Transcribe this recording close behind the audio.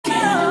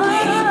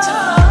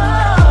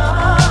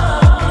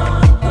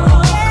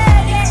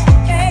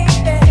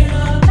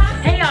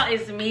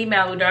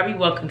Malibu Darby.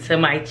 Welcome to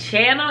my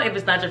channel. If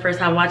it's not your first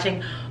time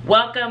watching,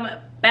 welcome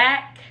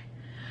back.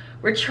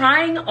 We're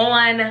trying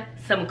on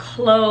some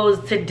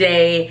clothes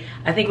today.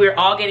 I think we're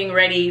all getting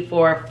ready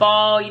for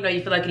fall. You know,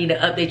 you feel like you need to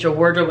update your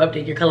wardrobe,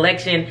 update your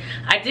collection.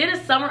 I did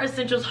a summer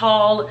essentials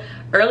haul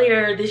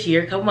earlier this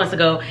year, a couple months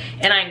ago,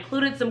 and I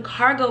included some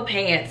cargo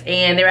pants,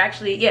 and they're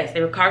actually, yes,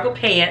 they were cargo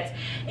pants,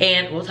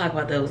 and we'll talk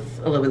about those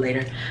a little bit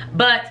later.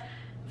 But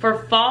for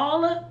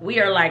fall, we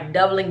are like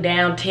doubling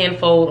down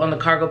tenfold on the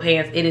cargo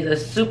pants. It is a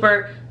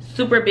super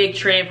big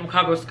trend, from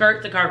cargo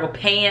skirts to cargo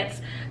pants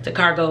to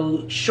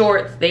cargo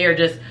shorts. They are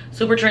just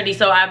super trendy.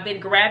 So I've been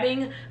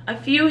grabbing a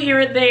few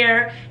here and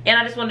there, and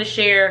I just wanted to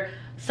share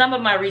some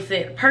of my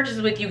recent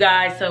purchases with you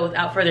guys. So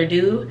without further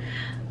ado,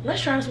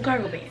 let's try on some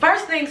cargo pants.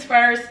 First things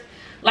first,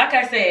 like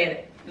I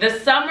said, the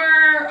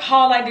summer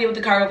haul I did with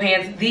the cargo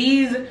pants,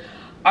 these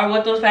are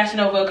what those Fashion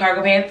Nova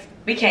cargo pants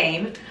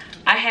became.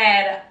 I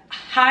had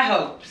high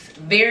hopes,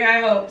 very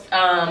high hopes.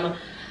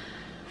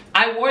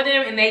 I wore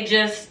them and they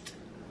just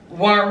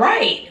weren't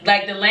right.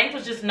 Like, the length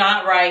was just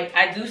not right.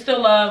 I do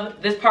still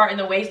love this part in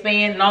the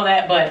waistband and all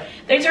that, but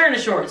they turned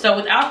to short. So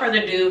without further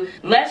ado,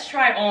 let's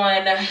try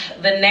on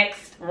the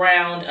next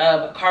round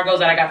of cargos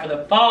that I got for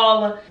the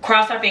fall.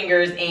 Cross our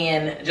fingers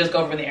and just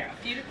go from there.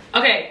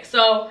 Okay,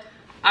 so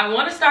I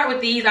want to start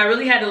with these. I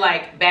really had to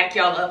like back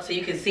y'all up so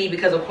you can see,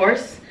 because of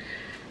course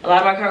a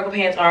lot of my cargo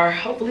pants are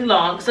hopefully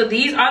long. So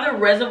these are the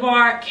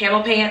Reservoir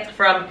camo pants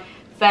from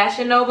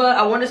Fashion Nova.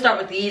 I want to start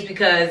with these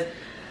because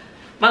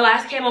my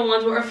last camo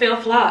ones were a fail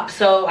flop.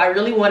 So I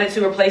really wanted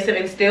to replace them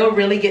and still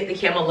really get the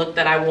camo look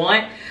that I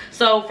want.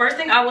 So first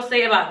thing I will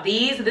say about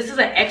these, this is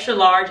an extra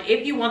large.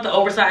 If you want the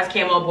oversized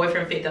camo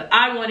boyfriend fit that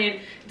I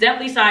wanted,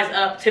 definitely size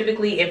up.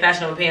 Typically in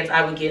Fashion Nova pants,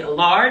 I would get a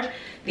large.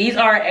 These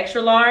are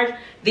extra large.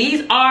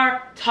 These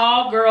are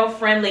tall girl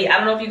friendly. I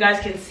don't know if you guys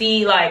can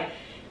see, like,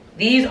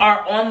 these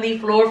are on the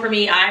floor for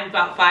me. I'm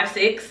about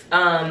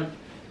 5'6".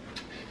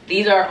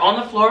 These are on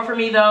the floor for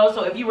me though.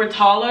 So if you were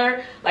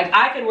taller, like,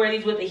 I could wear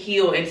these with a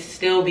heel and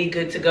still be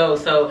good to go.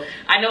 So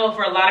I know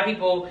for a lot of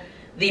people,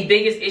 the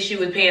biggest issue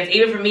with pants,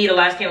 even for me, the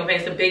last camo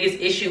pants, the biggest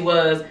issue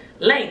was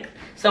length.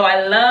 So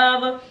I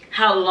love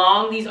how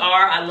long these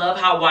are. I love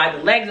how wide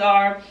the legs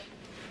are.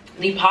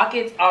 The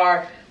pockets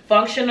are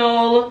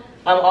functional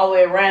all the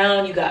way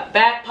around. You got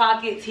back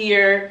pockets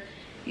here.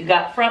 You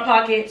got front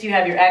pockets. You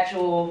have your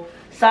actual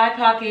side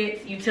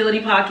pockets, utility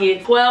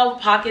pockets,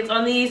 12 pockets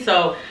on these.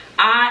 So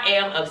I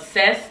am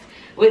obsessed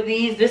with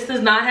these. This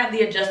does not have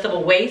the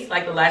adjustable waist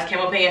like the last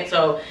camo pants.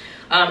 So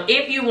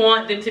if you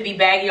want them to be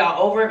baggy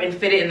all over and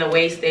fit it in the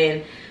waist,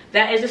 then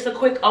that is just a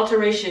quick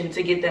alteration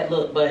to get that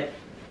look. But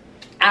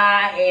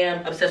I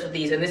am obsessed with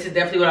these, and this is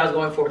definitely what I was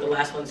going for with the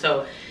last one.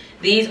 So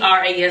these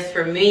are a yes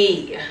for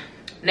me.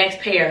 Next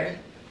pair.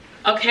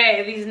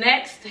 Okay, these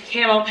next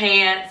camo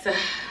pants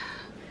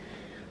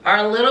are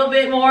a little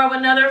bit more of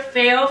another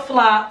fail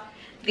flop.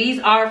 These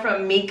are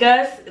from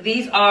Mika's.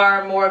 These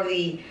are more of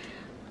the,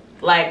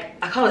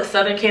 like, I call it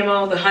southern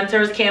camo, the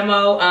hunter's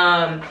camo.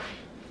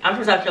 I'm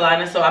from South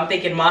Carolina, so I'm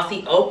thinking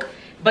mossy oak,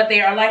 but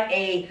they are like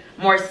a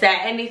more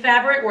satiny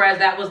fabric, whereas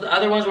the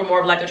other ones were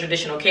more of like a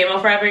traditional camo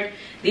fabric.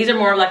 These are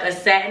more of like a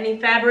satiny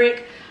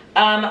fabric.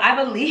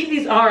 I believe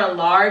these are a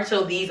large,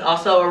 so these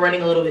also are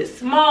running a little bit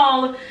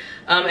small,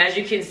 as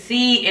you can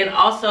see, and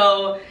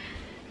also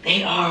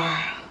they are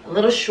a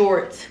little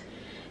short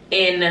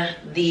in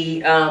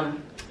the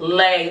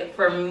leg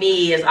for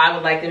me, as I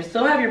would like them.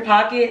 Still have your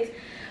pockets.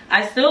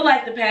 I still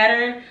like the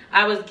pattern.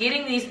 I was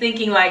getting these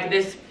thinking like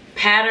this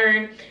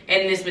pattern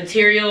and this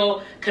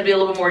material could be a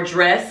little bit more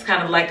dress,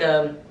 kind of like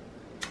a,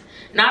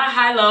 not a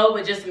high-low,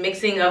 but just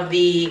mixing of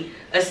the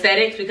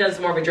aesthetics, because it's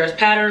more of a dress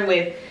pattern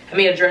with, I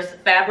mean, a dress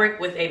fabric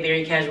with a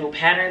very casual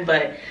pattern,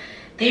 but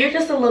they're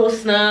just a little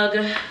snug.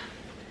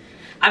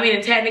 I mean,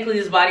 and technically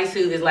this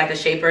bodysuit is like a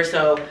shaper,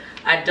 so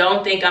I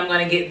don't think I'm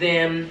gonna get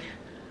them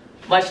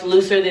much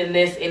looser than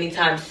this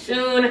anytime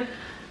soon.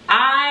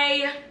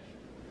 I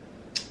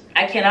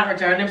cannot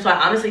return them, so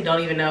I honestly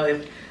don't even know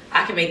if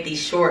I can make these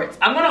shorts.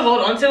 I'm gonna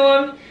hold on to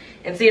them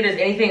and see if there's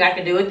anything I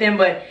can do with them.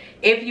 But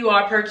if you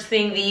are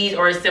purchasing these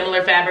or a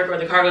similar fabric or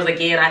the cargos,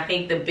 again, I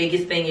think the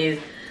biggest thing is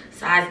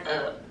size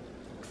up.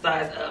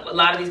 Size up. A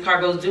lot of these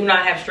cargos do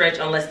not have stretch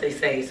unless they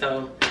say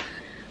so.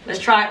 Let's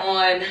try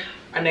on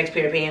our next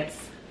pair of pants.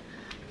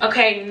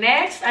 Okay,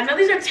 next, I know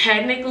these are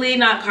technically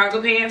not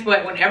cargo pants,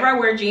 but whenever I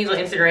wear jeans on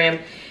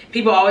Instagram,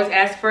 people always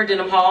ask for a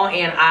denim haul,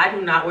 and I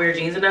do not wear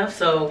jeans enough.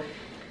 So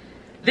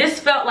this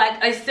felt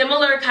like a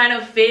similar kind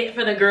of fit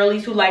for the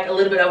girlies who like a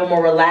little bit of a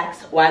more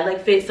relaxed wide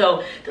leg fit.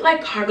 So they're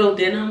like cargo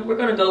denim. We're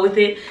gonna go with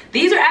it.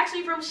 These are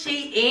actually from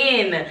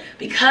Shein.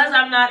 Because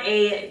I'm not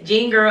a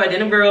jean girl, a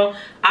denim girl,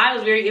 I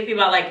was very iffy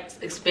about like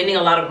spending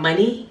a lot of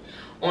money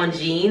on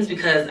jeans,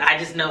 because I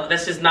just know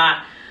that's just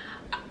not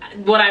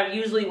what I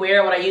usually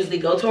wear, what I usually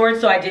go towards.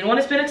 So I didn't want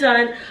to spend a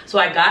ton, so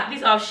I got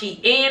these off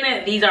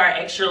Shein. These are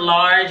extra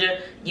large,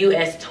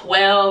 US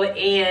 12,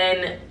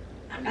 and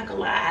I'm not gonna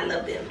lie, I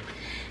love them.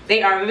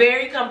 They are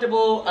very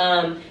comfortable.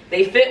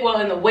 They fit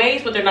well in the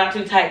waist, but they're not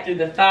too tight through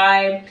the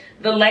thigh.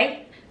 The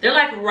length, they're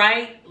like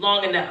right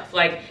long enough.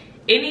 Like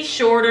Any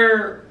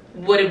shorter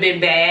would have been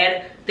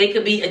bad. They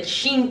could be a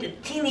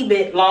teeny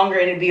bit longer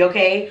and it'd be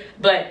okay,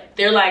 but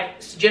they're like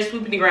just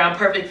swooping the ground,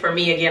 perfect for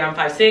me. Again, I'm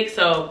 5'6",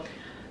 so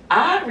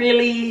I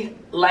really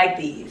like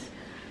these.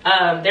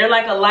 They're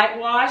like a light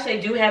wash. They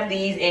do have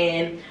these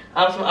in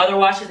some other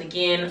washes.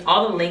 Again,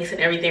 all the links and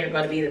everything are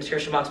going to be in the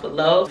description box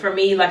below. For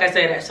me, like I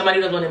said, somebody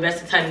who doesn't want to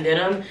invest a ton in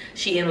denim,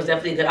 Shein was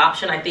definitely a good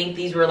option. I think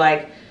these were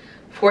like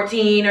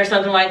 14 or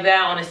something like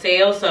that on a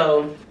sale,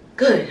 so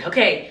good.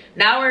 Okay,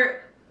 now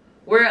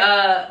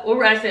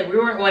I said we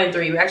weren't 1 and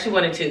 3, we were actually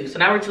 1 and 2, so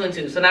now we're 2 and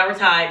 2, so now we're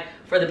tied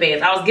for the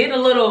pants. I was getting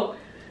a little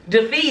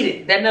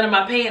defeated that none of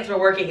my pants were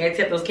working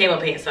except those camo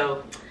pants,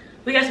 so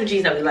we got some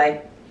jeans that we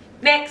like.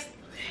 Next,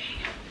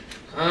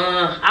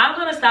 I'm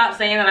gonna stop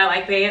saying that I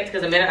like pants,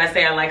 because the minute I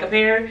say I like a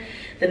pair,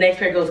 the next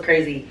pair goes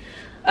crazy.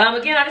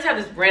 Again, I just have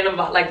this random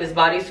like this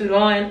bodysuit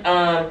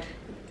on.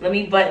 Let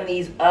me button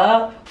these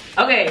up.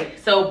 Okay,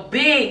 so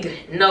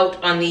big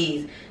note on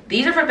these.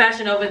 These are from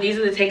Fashion Nova. These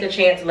are the Take a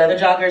Chance leather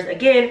joggers.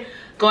 Again,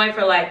 going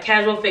for like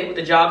casual fit with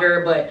the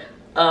jogger,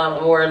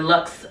 but more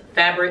luxe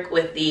fabric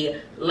with the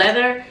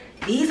leather.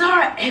 These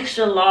are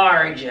extra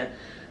large.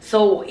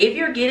 So if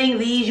you're getting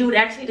these, you would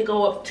actually need to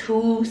go up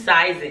 2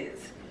 sizes.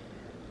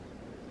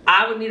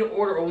 I would need to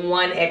order a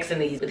 1X in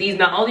these. But these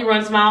not only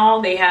run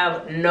small, they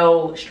have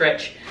no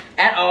stretch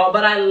at all.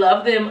 But I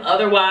love them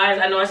otherwise.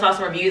 I know I saw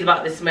some reviews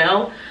about the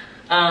smell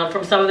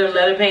from some of their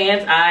leather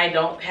pants. I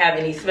don't have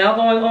any smell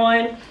going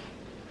on.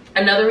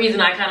 Another reason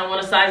I kind of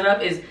want to size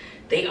up is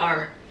they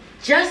are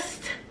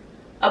just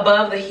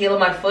above the heel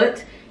of my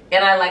foot.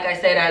 And like I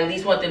said, I at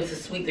least want them to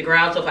sweep the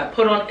ground. So if I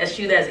put on a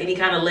shoe that has any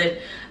kind of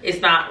lift, it's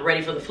not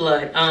ready for the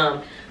flood.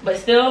 But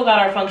still got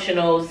our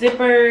functional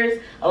zippers.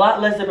 A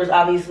lot less zippers,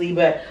 obviously,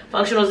 but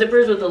functional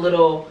zippers with the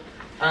little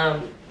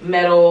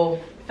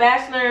metal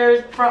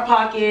fasteners, front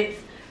pockets,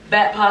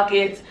 back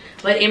pockets.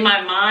 But in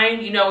my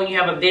mind, you know, when you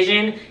have a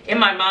vision, in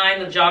my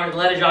mind, the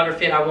leather jogger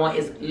fit I want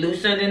is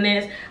looser than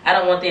this. I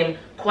don't want them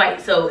quite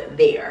so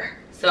there.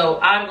 So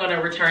I'm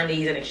gonna return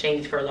these and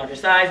exchange for a larger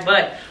size.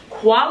 But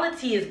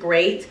quality is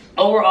great.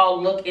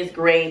 Overall look is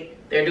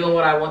great. They're doing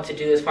what I want to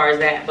do as far as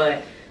that.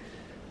 But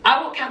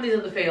I won't count these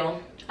as a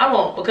fail. I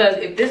won't, because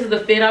if this is the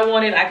fit I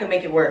wanted, I can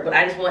make it work. But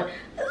I just want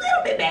a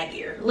little bit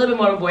baggier, a little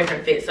bit more of a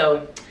boyfriend fit.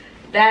 So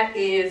that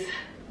is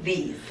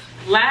these.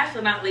 Last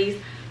but not least,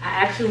 I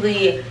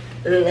actually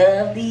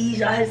love these.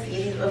 Y'all have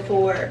seen these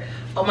before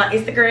on my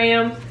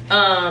Instagram.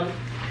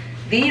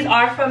 These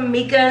are from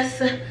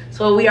Mika's.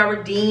 So we are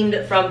redeemed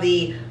from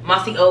the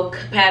mossy oak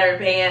pattern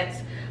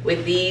pants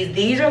with these.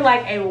 These are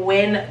like a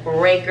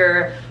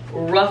windbreaker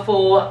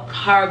ruffle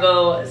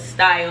cargo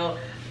style.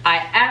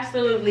 I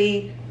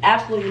absolutely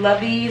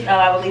love these.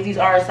 I believe these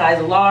are a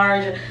size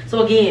large.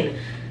 So again,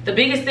 the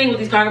biggest thing with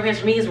these cargo pants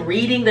for me is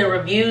reading the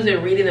reviews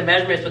and reading the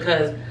measurements,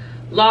 because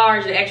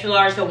large, the extra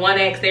large to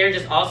 1X, they're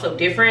just also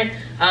different.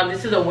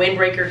 This is a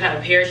windbreaker kind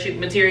of parachute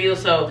material,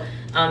 so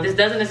this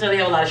doesn't necessarily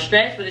have a lot of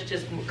stretch, but it's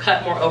just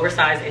cut more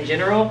oversized in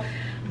general.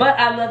 But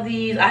I love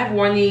these. I have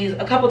worn these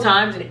a couple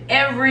times, and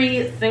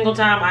every single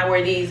time I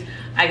wear these,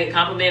 I get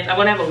compliments. I'm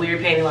gonna have a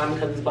weird panty line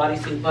because of this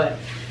bodysuit, but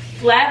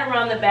flat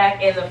around the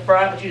back and the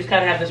front, but you just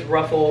kind of have this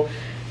ruffle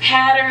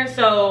pattern.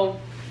 So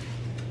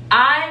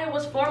I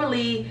was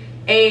formerly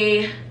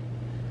a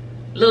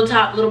little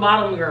top, little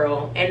bottom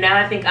girl, and now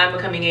I think I'm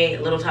becoming a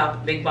little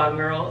top, big bottom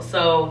girl.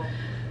 So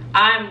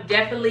I'm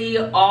definitely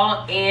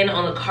all in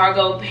on the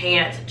cargo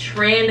pants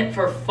trend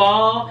for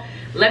fall.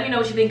 Let me know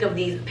what you think of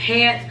these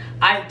pants.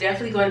 I'm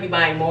definitely going to be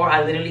buying more.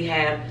 I literally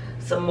have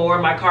some more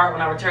in my cart.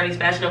 When I return these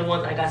Fashion Nova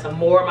ones, I got some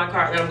more in my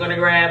cart that I'm going to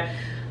grab.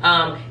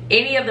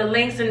 Any of the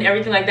links and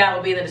everything like that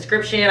will be in the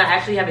description. I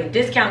actually have a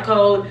discount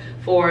code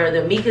for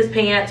the Mika's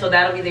pants, so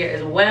that'll be there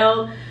as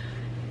well.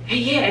 And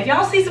yeah, if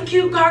y'all see some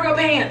cute cargo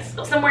pants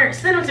somewhere,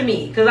 send them to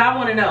me, because I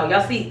want to know.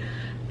 Y'all see,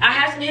 I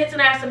have some hits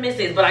and I have some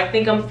misses, but I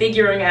think I'm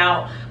figuring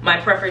out my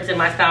preference and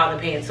my style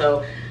of the pants.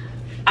 So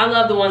I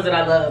love the ones that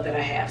I love that I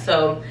have.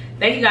 So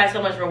thank you guys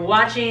so much for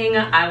watching.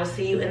 I will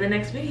see you in the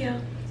next video.